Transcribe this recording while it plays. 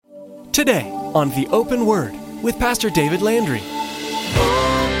Today on The Open Word with Pastor David Landry.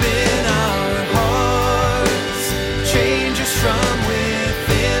 Open our hearts, change us from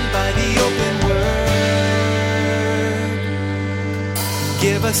within by the open word.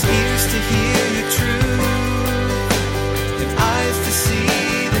 Give us ears to hear your truth and eyes to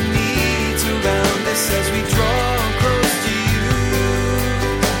see the needs around us as we draw close to you.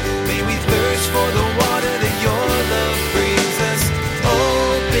 May we thirst for the water that your love brings us.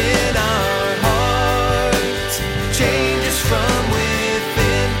 Open our hearts, change us from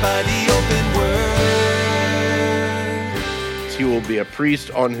within by the open word. He will be a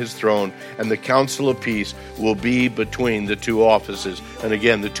priest on his throne, and the council of peace will be between the two offices. And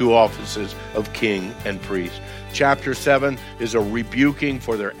again, the two offices of king and priest. Chapter 7 is a rebuking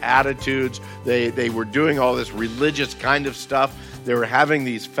for their attitudes. They were doing all this religious kind of stuff. They were having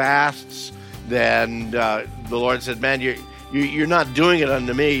these fasts. Then the Lord said, man, you're not doing it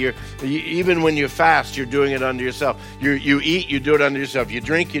unto me. Even when you fast, you're doing it unto yourself. You eat, you do it unto yourself. You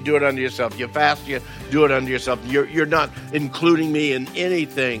drink, you do it unto yourself. You fast, you do it unto yourself. You're not including me in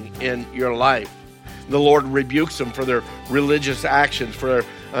anything in your life. The Lord rebukes them for their religious actions, for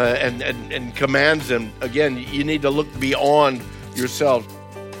and commands them. Again, you need to look beyond yourself.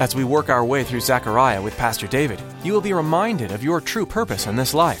 As we work our way through Zechariah with Pastor David, you will be reminded of your true purpose in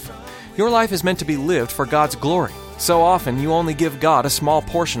this life. Your life is meant to be lived for God's glory. So often, you only give God a small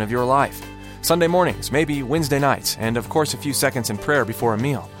portion of your life. Sunday mornings, maybe Wednesday nights, and of course a few seconds in prayer before a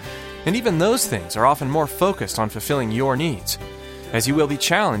meal. And even those things are often more focused on fulfilling your needs. As you will be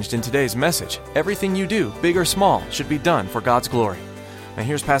challenged in today's message, everything you do, big or small, should be done for God's glory. Now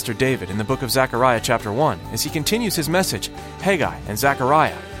here's Pastor David in the book of Zechariah chapter 1 as he continues his message, Haggai and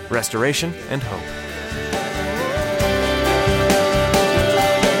Zechariah, Restoration and Hope.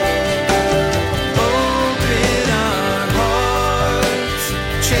 Open our hearts,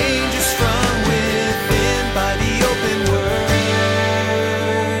 change us from within by the open word.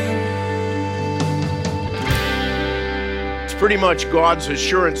 It's pretty much God's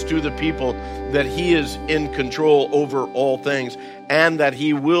assurance to the people that he is in control over all things and that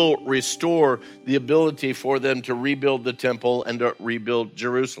he will restore the ability for them to rebuild the temple and to rebuild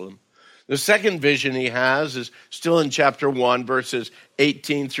Jerusalem. The second vision he has is still in chapter 1, verses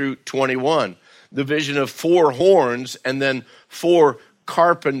 18 through 21. The vision of 4 horns and then 4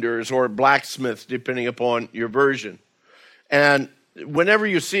 carpenters or blacksmiths, depending upon your version. And whenever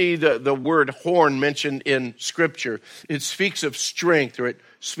you see the word horn mentioned in Scripture, it speaks of strength or it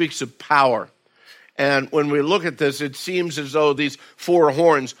speaks of power. And when we look at this, it seems as though these 4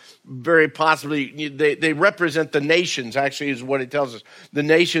 horns, very possibly, they represent the nations, actually is what it tells us, the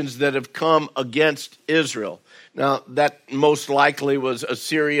nations that have come against Israel. Now, that most likely was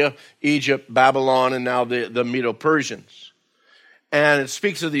Assyria, Egypt, Babylon, and now the Medo-Persians. And it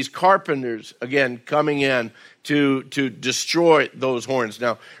speaks of these carpenters, again, coming in to destroy those horns.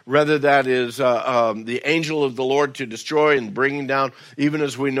 Now, whether that is the angel of the Lord to destroy and bringing down, even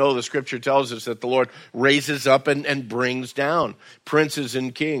as we know the Scripture tells us that the Lord raises up and brings down princes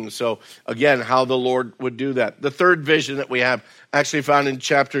and kings. So, again, how the Lord would do that. The third vision that we have actually found in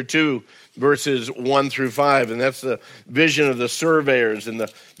chapter 2, verses 1 through 5, and that's the vision of the surveyors and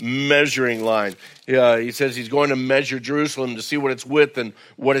the measuring line. He says he's going to measure Jerusalem to see what its width and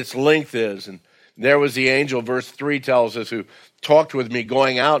what its length is. And there was the angel, verse 3 tells us, who talked with me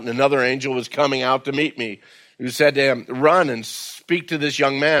going out, and another angel was coming out to meet me, who said to him, run and speak to this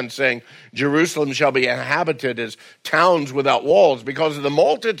young man, saying, Jerusalem shall be inhabited as towns without walls because of the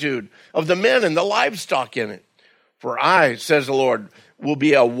multitude of the men and the livestock in it. For I, says the Lord, will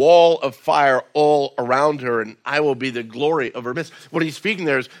be a wall of fire all around her, and I will be the glory of her midst. What he's speaking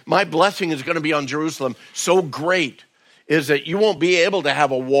there is, my blessing is going to be on Jerusalem so great is that you won't be able to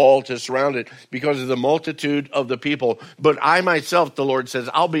have a wall to surround it because of the multitude of the people. But I myself, the Lord says,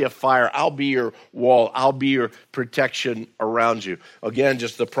 I'll be a fire. I'll be your wall. I'll be your protection around you. Again,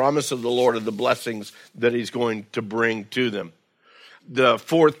 just the promise of the Lord of the blessings that he's going to bring to them. The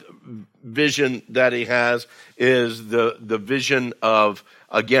fourth vision that he has is the vision of,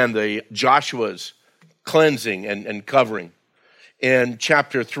 again, the Joshua's cleansing and covering. In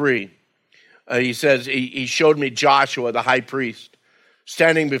chapter 3, he says, he showed me Joshua, the high priest,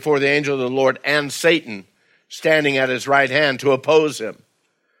 standing before the angel of the Lord, and Satan standing at his right hand to oppose him.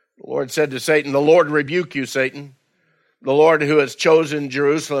 The Lord said to Satan, the Lord rebuke you, Satan. The Lord who has chosen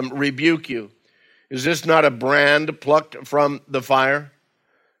Jerusalem rebuke you. Is this not a brand plucked from the fire?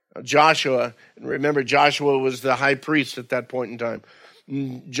 Joshua, and remember Joshua was the high priest at that point in time.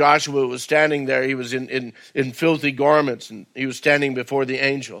 Joshua was standing there. He was in filthy garments, and he was standing before the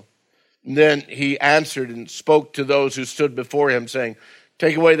angel. And then he answered and spoke to those who stood before him, saying,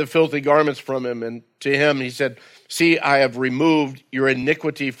 Take away the filthy garments from him. And to him he said, see, I have removed your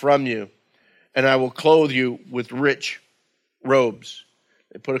iniquity from you, and I will clothe you with rich robes.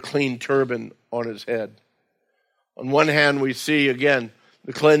 They put a clean turban on his head. On one hand, we see, again,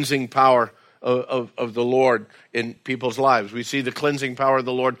 the cleansing power of the Lord in people's lives. We see the cleansing power of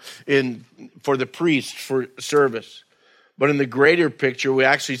the Lord for the priest, for service. But in the greater picture, we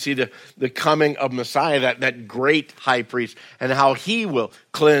actually see the coming of Messiah, that great high priest, and how he will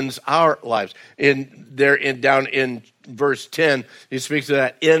cleanse our lives. Down in verse 10, he speaks of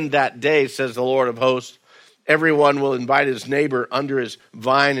that. In that day, says the Lord of hosts, everyone will invite his neighbor under his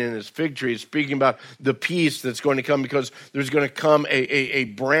vine and his fig tree, speaking about the peace that's going to come, because there's going to come a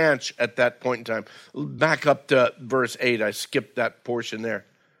branch at that point in time. Back up to verse 8. I skipped that portion there.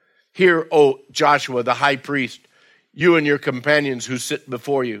 Hear, O Joshua, the high priest, you and your companions who sit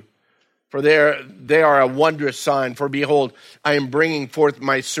before you, for they are a wondrous sign. For behold, I am bringing forth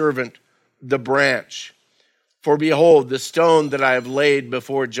my servant, the branch. For behold, the stone that I have laid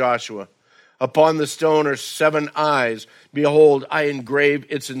before Joshua. Upon the stone are 7 eyes. Behold, I engrave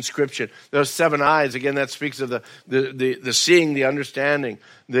its inscription. Those 7 eyes, again, that speaks of the seeing, the understanding,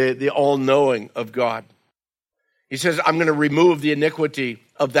 the all-knowing of God. He says, I'm going to remove the iniquity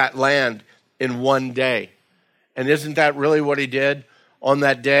of that land in one day. And isn't that really what he did on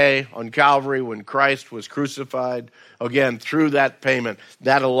that day on Calvary when Christ was crucified? Again, through that payment,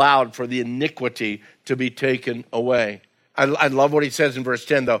 that allowed for the iniquity to be taken away. I love what he says in verse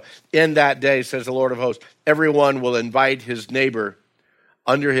 10, though. In that day, says the Lord of hosts, everyone will invite his neighbor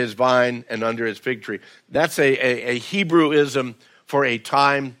under his vine and under his fig tree. That's a Hebrewism for a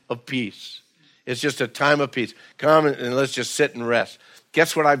time of peace. It's just a time of peace. Come and let's just sit and rest.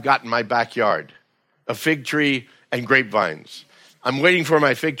 Guess what I've got in my backyard? A fig tree and grapevines. I'm waiting for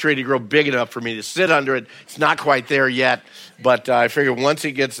my fig tree to grow big enough for me to sit under it. It's not quite there yet, but I figure once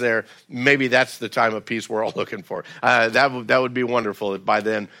it gets there, maybe that's the time of peace we're all looking for. That would be wonderful if by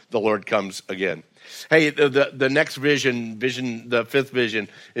then the Lord comes again. Hey, the next vision, the fifth vision,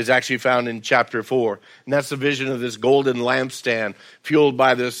 is actually found in chapter 4. And that's the vision of this golden lampstand fueled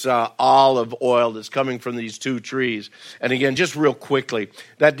by this olive oil that's coming from these 2 trees. And again, just real quickly,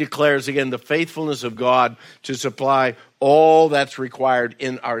 that declares, again, the faithfulness of God to supply all that's required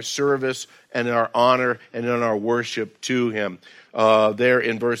in our service and in our honor and in our worship to him. There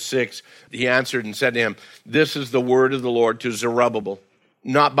in verse 6, he answered and said to him, this is the word of the Lord to Zerubbabel,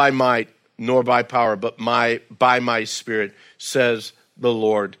 not by might, nor by power, but by my Spirit, says the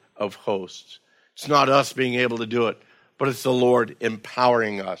Lord of hosts. It's not us being able to do it, but it's the Lord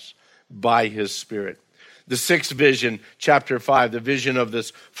empowering us by his Spirit. The 6th vision, chapter 5, the vision of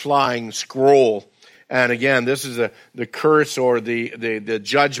this flying scroll. And again, this is the curse or the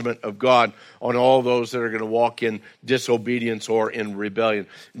judgment of God on all those that are going to walk in disobedience or in rebellion.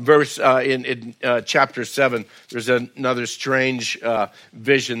 In chapter 7, there's another strange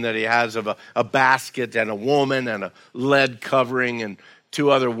vision that he has of a basket and a woman and a lead covering and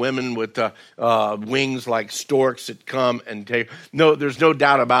 2 other women with wings like storks that come and take. No, there's no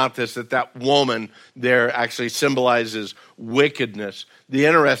doubt about this, that woman there actually symbolizes wickedness. The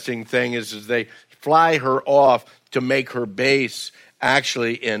interesting thing is they fly her off to make her base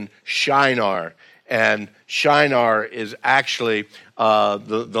actually in Shinar. And Shinar is actually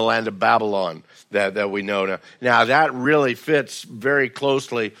the land of Babylon that we know now. Now, that really fits very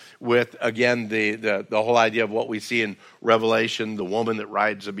closely with, again, the whole idea of what we see in Revelation, the woman that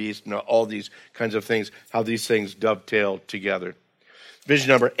rides a beast, and all these kinds of things, how these things dovetail together. Vision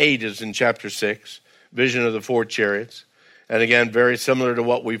number 8 is in chapter 6, vision of the 4 chariots. And again, very similar to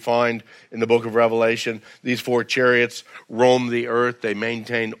what we find in the book of Revelation. These 4 chariots roam the earth. They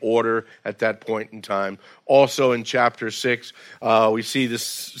maintain order at that point in time. Also in chapter 6, we see this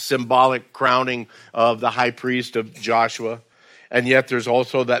symbolic crowning of the high priest of Joshua. And yet there's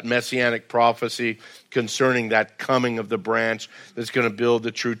also that messianic prophecy concerning that coming of the branch that's going to build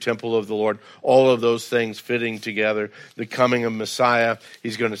the true temple of the Lord. All of those things fitting together. The coming of Messiah.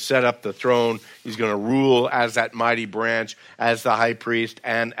 He's going to set up the throne. He's going to rule as that mighty branch, as the high priest,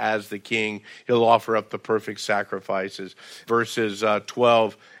 and as the king. He'll offer up the perfect sacrifices. Verses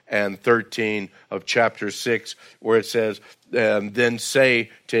 12 and 13 of chapter 6, where it says, then say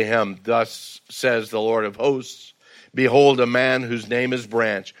to him, thus says the Lord of hosts, Behold, a man whose name is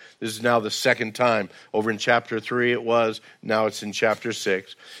Branch. This is now the second time. Over in chapter 3 it was. Now it's in chapter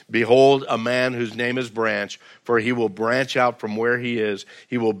 6. Behold, a man whose name is Branch, for he will branch out from where he is.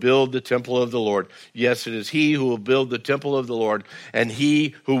 He will build the temple of the Lord. Yes, it is he who will build the temple of the Lord, and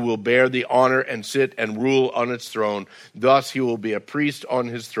he who will bear the honor and sit and rule on its throne. Thus he will be a priest on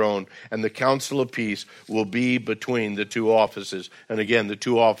his throne, and the council of peace will be between the two offices. And again, the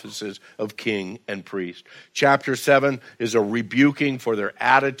two offices of king and priest. Chapter 7 is a rebuking for their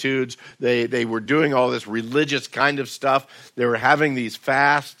attitudes. They were doing all this religious kind of stuff. They were having these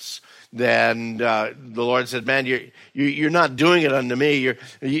fasts. Then the Lord said, man, you're not doing it unto me.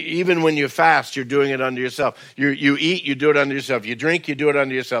 Even when you fast, you're doing it unto yourself. You eat, you do it unto yourself. You drink, you do it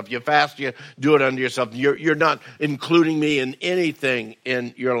unto yourself. You fast, you do it unto yourself. You're not including me in anything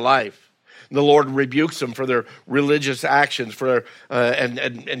in your life. The Lord rebukes them for their religious actions,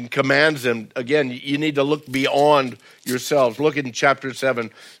 and commands them. Again, you need to look beyond yourselves. Look in chapter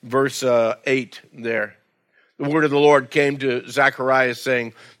 7, verse 8 there. The word of the Lord came to Zechariah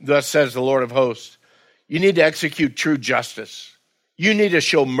saying, thus says the Lord of hosts, you need to execute true justice. You need to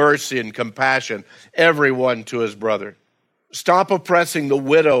show mercy and compassion, everyone to his brother. Stop oppressing the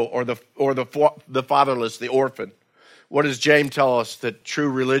widow or the fatherless, the orphan. What does James tell us that true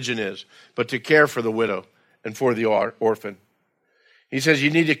religion is? But to care for the widow and for the orphan. He says you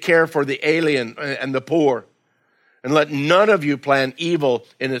need to care for the alien and the poor. And let none of you plan evil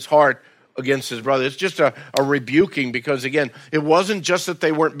in his heart against his brother. It's just a rebuking because, again, it wasn't just that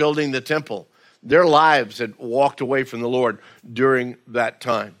they weren't building the temple. Their lives had walked away from the Lord during that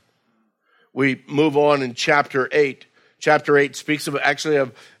time. We move on in chapter 8. Chapter 8 speaks of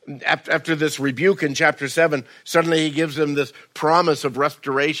after this rebuke in chapter 7, suddenly he gives them this promise of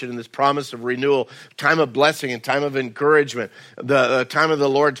restoration and this promise of renewal, time of blessing and time of encouragement, the time of the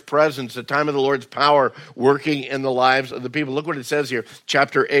Lord's presence, the time of the Lord's power working in the lives of the people. Look what it says here,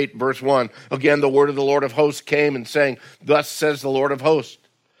 chapter 8, verse 1. Again, the word of the Lord of hosts came and saying, thus says the Lord of hosts,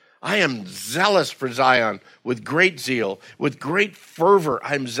 I am zealous for Zion with great zeal, with great fervor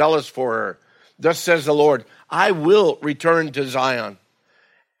I am zealous for her. Thus says the Lord, I will return to Zion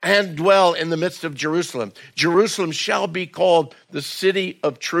and dwell in the midst of Jerusalem. Jerusalem shall be called the city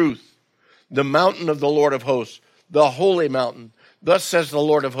of truth, the mountain of the Lord of hosts, the holy mountain. Thus says the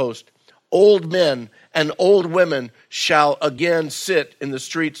Lord of hosts, old men and old women shall again sit in the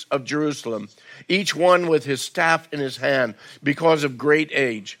streets of Jerusalem, each one with his staff in his hand because of great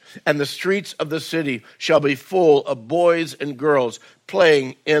age. And the streets of the city shall be full of boys and girls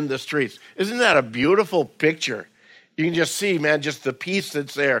playing in the streets. Isn't that a beautiful picture? You can just see, man, just the peace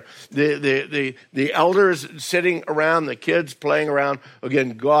that's there. The elders sitting around, the kids playing around.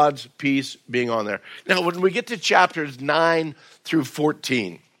 Again, God's peace being on there. Now, when we get to chapters 9 through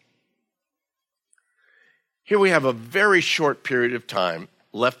 14, here we have a very short period of time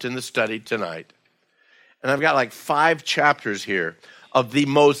left in the study tonight. And I've got like 5 chapters here of the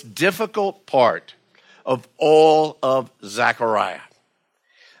most difficult part of all of Zechariah.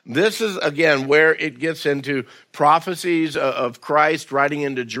 This is, again, where it gets into prophecies of Christ riding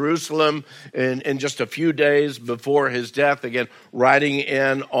into Jerusalem in just a few days before his death, again, riding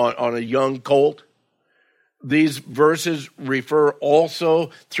in on a young colt. These verses refer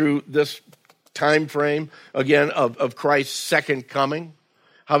also through this time frame, again, of Christ's second coming,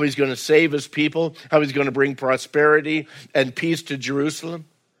 how he's going to save his people, how he's going to bring prosperity and peace to Jerusalem.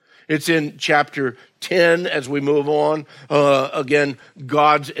 It's in chapter 10 as we move on. Again,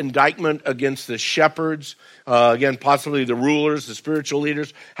 God's indictment against the shepherds. Again, possibly the rulers, the spiritual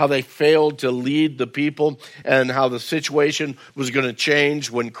leaders, how they failed to lead the people and how the situation was going to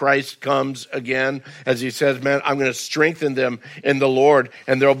change when Christ comes again. As he says, man, I'm going to strengthen them in the Lord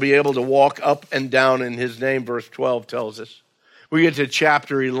and they'll be able to walk up and down in his name, verse 12 tells us. We get to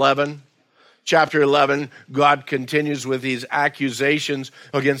chapter 11. Chapter 11, God continues with these accusations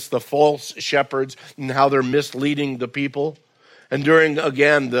against the false shepherds and how they're misleading the people. And during,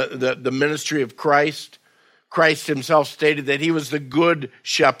 again, the ministry of Christ, Christ himself stated that he was the good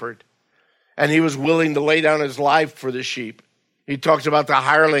shepherd and he was willing to lay down his life for the sheep. He talks about the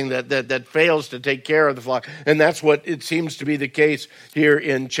hireling that fails to take care of the flock. And that's what it seems to be the case here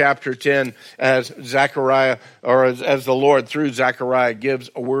in chapter 10 as Zechariah, or as the Lord through Zechariah gives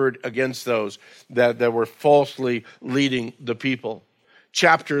a word against those that were falsely leading the people.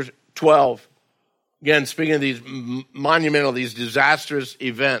 Chapter 12, again, speaking of these monumental, these disastrous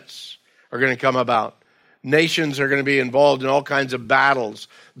events are going to come about. Nations are going to be involved in all kinds of battles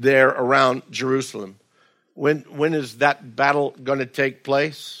there around Jerusalem. When is that battle going to take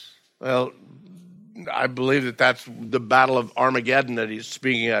place? Well, I believe that's the battle of Armageddon that he's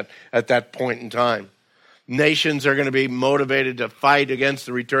speaking at that point in time. Nations are going to be motivated to fight against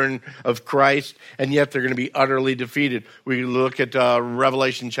the return of Christ, and yet they're going to be utterly defeated. We look at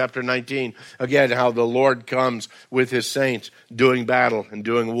Revelation chapter 19, again, how the Lord comes with his saints doing battle and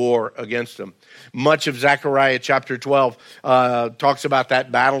doing war against them. Much of Zechariah chapter 12 talks about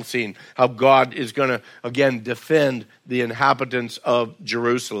that battle scene, how God is going to, again, defend the inhabitants of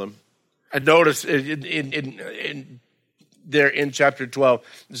Jerusalem. And notice there in chapter 12,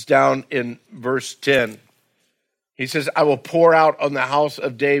 it's down in verse 10. He says, I will pour out on the house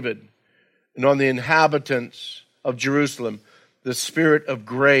of David and on the inhabitants of Jerusalem the spirit of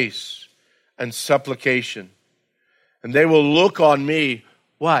grace and supplication. And they will look on me,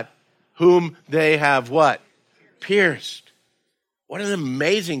 what? Whom they have what? Pierced. What an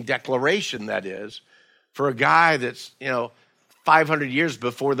amazing declaration that is for a guy that's, 500 years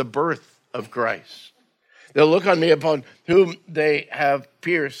before the birth of Christ. They'll look on me upon whom they have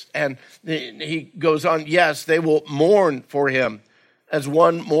pierced. And he goes on, yes, they will mourn for him as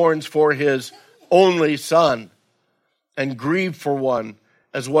one mourns for his only son, and grieve for one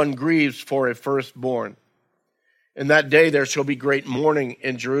as one grieves for a firstborn. In that day there shall be great mourning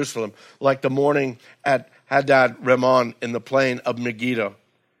in Jerusalem, like the mourning at Hadad Rimmon in the plain of Megiddo.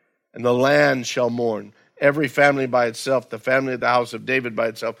 And the land shall mourn, every family by itself, the family of the house of David by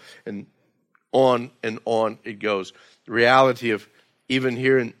itself, and on it goes. The reality of, even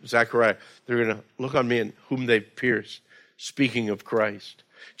here in Zechariah, they're going to look on me and whom they've pierced, speaking of Christ.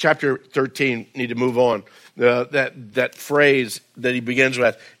 Chapter 13, need to move on. That phrase that he begins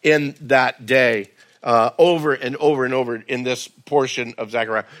with, in that day, over and over and over in this portion of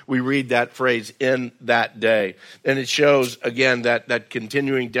Zechariah, we read that phrase, in that day. And it shows, again, that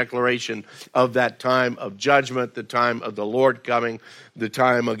continuing declaration of that time of judgment, the time of the Lord coming, the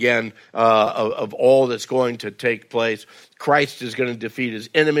time, again, of all that's going to take place. Christ is going to defeat his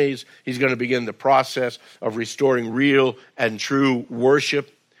enemies. He's going to begin the process of restoring real and true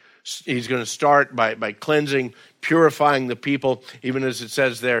worship. He's going to start by cleansing, purifying the people, even as it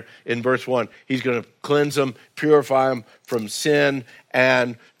says there in verse 1. He's going to cleanse them, purify them from sin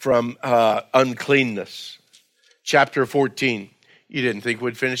and from uncleanness. Chapter 14. You didn't think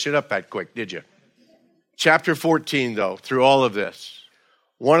we'd finish it up that quick, did you? Chapter 14, though, through all of this,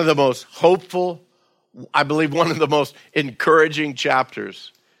 one of the most hopeful, I believe one of the most encouraging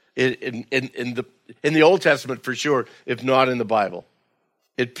chapters in the Old Testament for sure, if not in the Bible.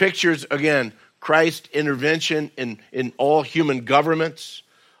 It pictures, again, Christ's intervention in all human governments,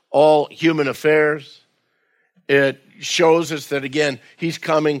 all human affairs. It shows us that, again, he's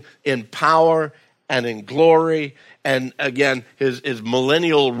coming in power and in glory, and again, his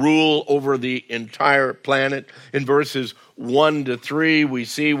millennial rule over the entire planet. In verses 1 to 3, we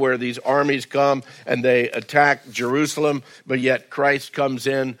see where these armies come and they attack Jerusalem, but yet Christ comes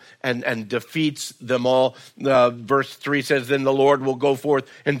in and defeats them all. Verse 3 says, then the Lord will go forth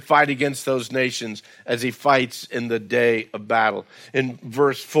and fight against those nations as he fights in the day of battle. In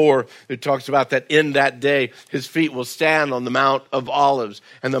verse 4, it talks about that in that day his feet will stand on the Mount of Olives,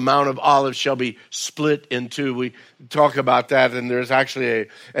 and the Mount of Olives shall be split in two. We talk about that, and there's actually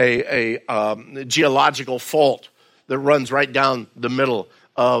a geological fault that runs right down the middle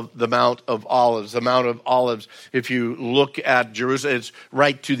of the Mount of Olives. The Mount of Olives, if you look at Jerusalem, it's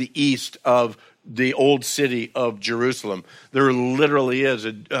right to the east of the old city of Jerusalem. There literally is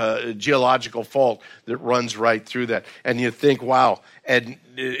a geological fault that runs right through that. And you think, wow, and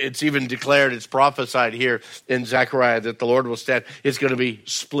it's even declared, it's prophesied here in Zechariah that the Lord will stand. It's going to be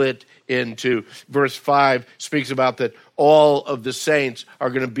split in two. Verse 5 speaks about that all of the saints are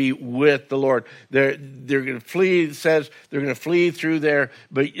going to be with the Lord. They're going to flee, it says, they're going to flee through there.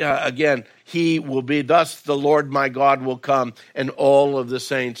 But again, he will be, thus the Lord my God will come, and all of the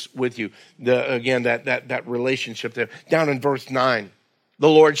saints with you. Again, that relationship there. Down in verse 9, the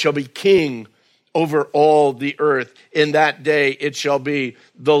Lord shall be king over all the earth. In that day it shall be,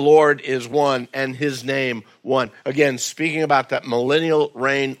 the Lord is one, and his name one. Again, speaking about that millennial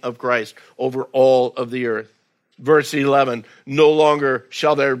reign of Christ over all of the earth. Verse 11, no longer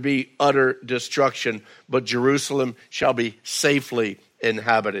shall there be utter destruction, but Jerusalem shall be safely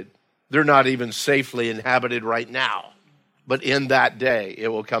inhabited. They're not even safely inhabited right now, but in that day it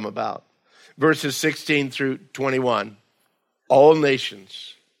will come about. Verses 16 through 21, all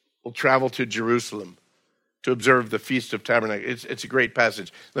nations will travel to Jerusalem to observe the Feast of Tabernacles. It's a great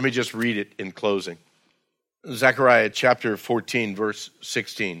passage. Let me just read it in closing. Zechariah chapter 14, verse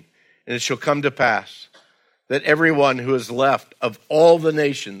 16. And it shall come to pass that everyone who is left of all the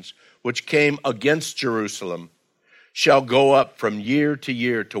nations which came against Jerusalem shall go up from year to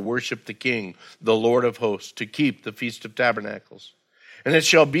year to worship the King, the Lord of hosts, to keep the Feast of Tabernacles. And it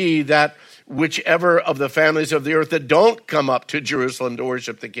shall be that whichever of the families of the earth that don't come up to Jerusalem to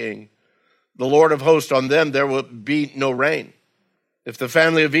worship the King, the Lord of hosts, on them there will be no rain. If the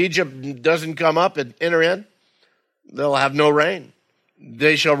family of Egypt doesn't come up and enter in, they'll have no rain.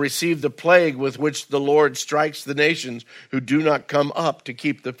 They shall receive the plague with which the Lord strikes the nations who do not come up to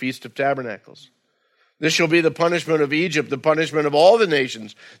keep the Feast of Tabernacles. This shall be the punishment of Egypt, the punishment of all the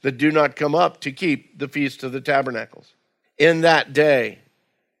nations that do not come up to keep the Feast of the Tabernacles. In that day,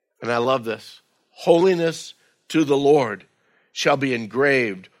 and I love this, holiness to the Lord shall be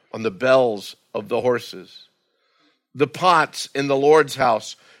engraved on the bells of the horses. The pots in the Lord's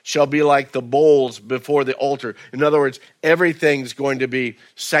house shall be like the bowls before the altar. In other words, everything's going to be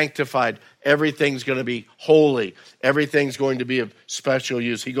sanctified. Everything's going to be holy. Everything's going to be of special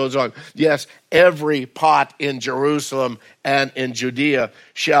use. He goes on, yes, every pot in Jerusalem and in Judea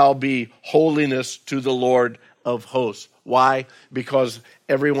shall be holiness to the Lord of hosts. Why? Because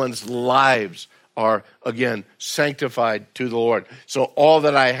everyone's lives are, again, sanctified to the Lord. So all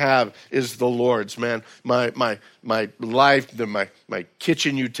that I have is the Lord's, man. My life, my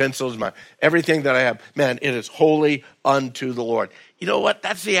kitchen utensils, everything that I have, man, it is holy unto the Lord. You know what?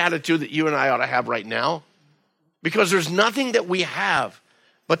 That's the attitude that you and I ought to have right now, because there's nothing that we have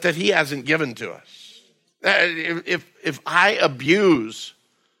but that he hasn't given to us. If I abuse,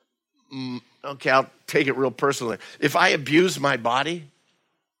 okay, I'll take it real personally. If I abuse my body,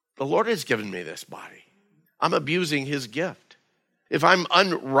 the Lord has given me this body. I'm abusing his gift. If I'm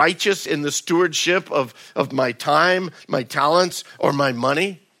unrighteous in the stewardship of my time, my talents, or my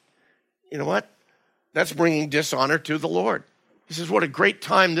money, you know what? That's bringing dishonor to the Lord. He says, what a great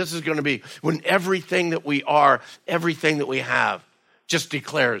time this is going to be when everything that we are, everything that we have, just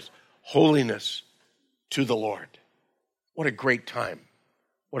declares holiness to the Lord. What a great time.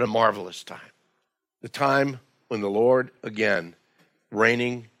 What a marvelous time. The time when the Lord, again,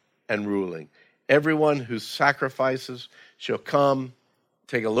 reigning and ruling. Everyone who sacrifices shall come,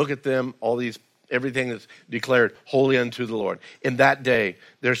 take a look at them, everything that's declared holy unto the Lord. In that day,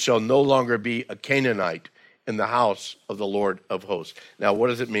 there shall no longer be a Canaanite in the house of the Lord of hosts. Now, what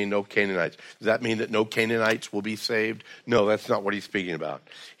does it mean, no Canaanites? Does that mean that no Canaanites will be saved? No, that's not what he's speaking about.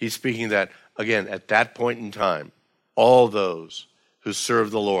 He's speaking that, again, at that point in time, all those who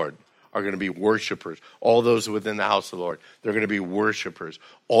serve the Lord are going to be worshipers. All those within the house of the Lord, they're going to be worshipers.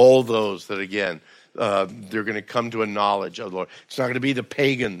 All those that, again, they're going to come to a knowledge of the Lord. It's not going to be the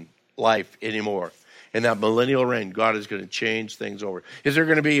pagan life anymore. In that millennial reign, God is going to change things over. Is there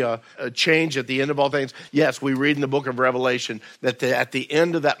going to be a change at the end of all things? Yes, we read in the book of Revelation that at the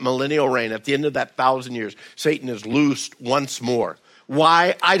end of that millennial reign, at the end of that 1,000 years, Satan is loosed once more.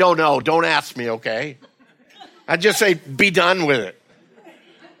 Why? I don't know. Don't ask me, okay? I just say, be done with it.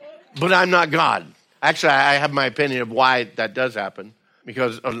 But I'm not God. Actually, I have my opinion of why that does happen.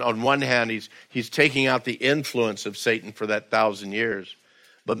 Because on one hand, he's taking out the influence of Satan for that 1,000 years.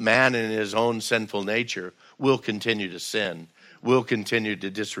 But man in his own sinful nature will continue to sin, will continue to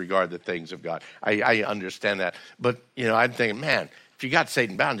disregard the things of God. I understand that. But, I'm thinking, man, if you got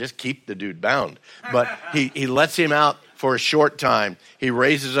Satan bound, just keep the dude bound. But he lets him out for a short time. He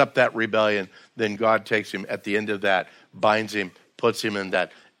raises up that rebellion. Then God takes him at the end of that, binds him, puts him in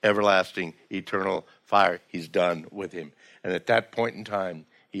that everlasting, eternal fire. He's done with him. And at that point in time,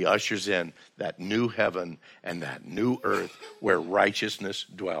 he ushers in that new heaven and that new earth where righteousness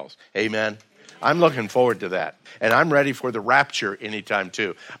dwells. Amen? I'm looking forward to that. And I'm ready for the rapture anytime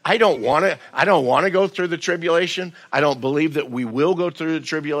too. I don't want to go through the tribulation. I don't believe that we will go through the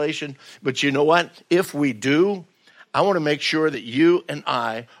tribulation. But you know what? If we do, I want to make sure that you and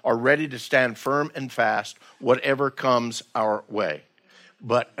I are ready to stand firm and fast whatever comes our way.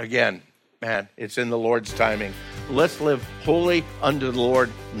 But again, man, it's in the Lord's timing. Let's live holy unto the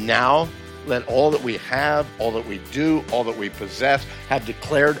Lord now. Let all that we have, all that we do, all that we possess have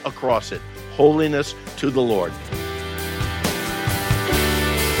declared across it holiness to the Lord.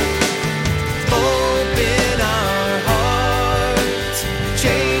 Open our hearts,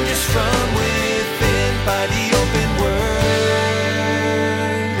 change us from within by the open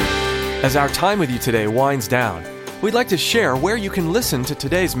word. As our time with you today winds down, we'd like to share where you can listen to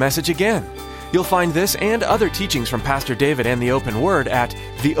today's message again. You'll find this and other teachings from Pastor David and the Open Word at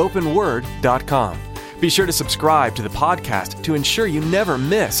theopenword.com. Be sure to subscribe to the podcast to ensure you never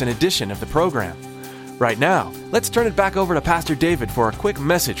miss an edition of the program. Right now, let's turn it back over to Pastor David for a quick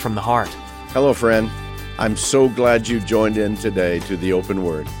message from the heart. Hello, friend. I'm so glad you joined in today to the Open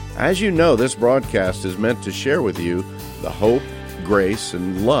Word. As you know, this broadcast is meant to share with you the hope, grace,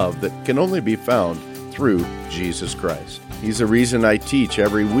 and love that can only be found through Jesus Christ. He's the reason I teach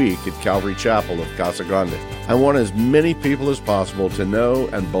every week at Calvary Chapel of Casa Grande. I want as many people as possible to know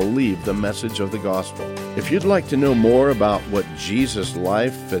and believe the message of the gospel. If you'd like to know more about what Jesus'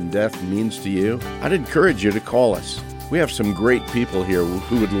 life and death means to you, I'd encourage you to call us. We have some great people here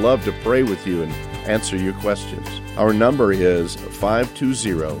who would love to pray with you and answer your questions. Our number is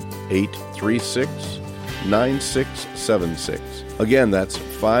 520-836-9676. Again, that's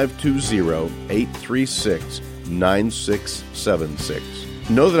 520-836-9676.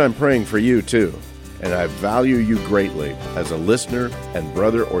 Know that I'm praying for you too, and I value you greatly as a listener and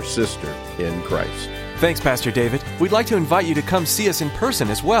brother or sister in Christ. Thanks, Pastor David. We'd like to invite you to come see us in person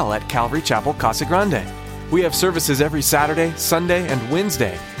as well at Calvary Chapel, Casa Grande. We have services every Saturday, Sunday, and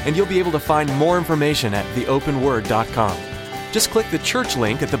Wednesday, and you'll be able to find more information at theopenword.com. Just click the church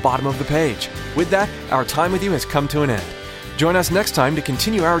link at the bottom of the page. With that, our time with you has come to an end. Join us next time to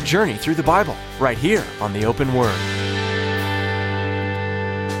continue our journey through the Bible, right here on The Open Word.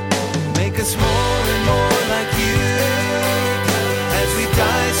 Make us more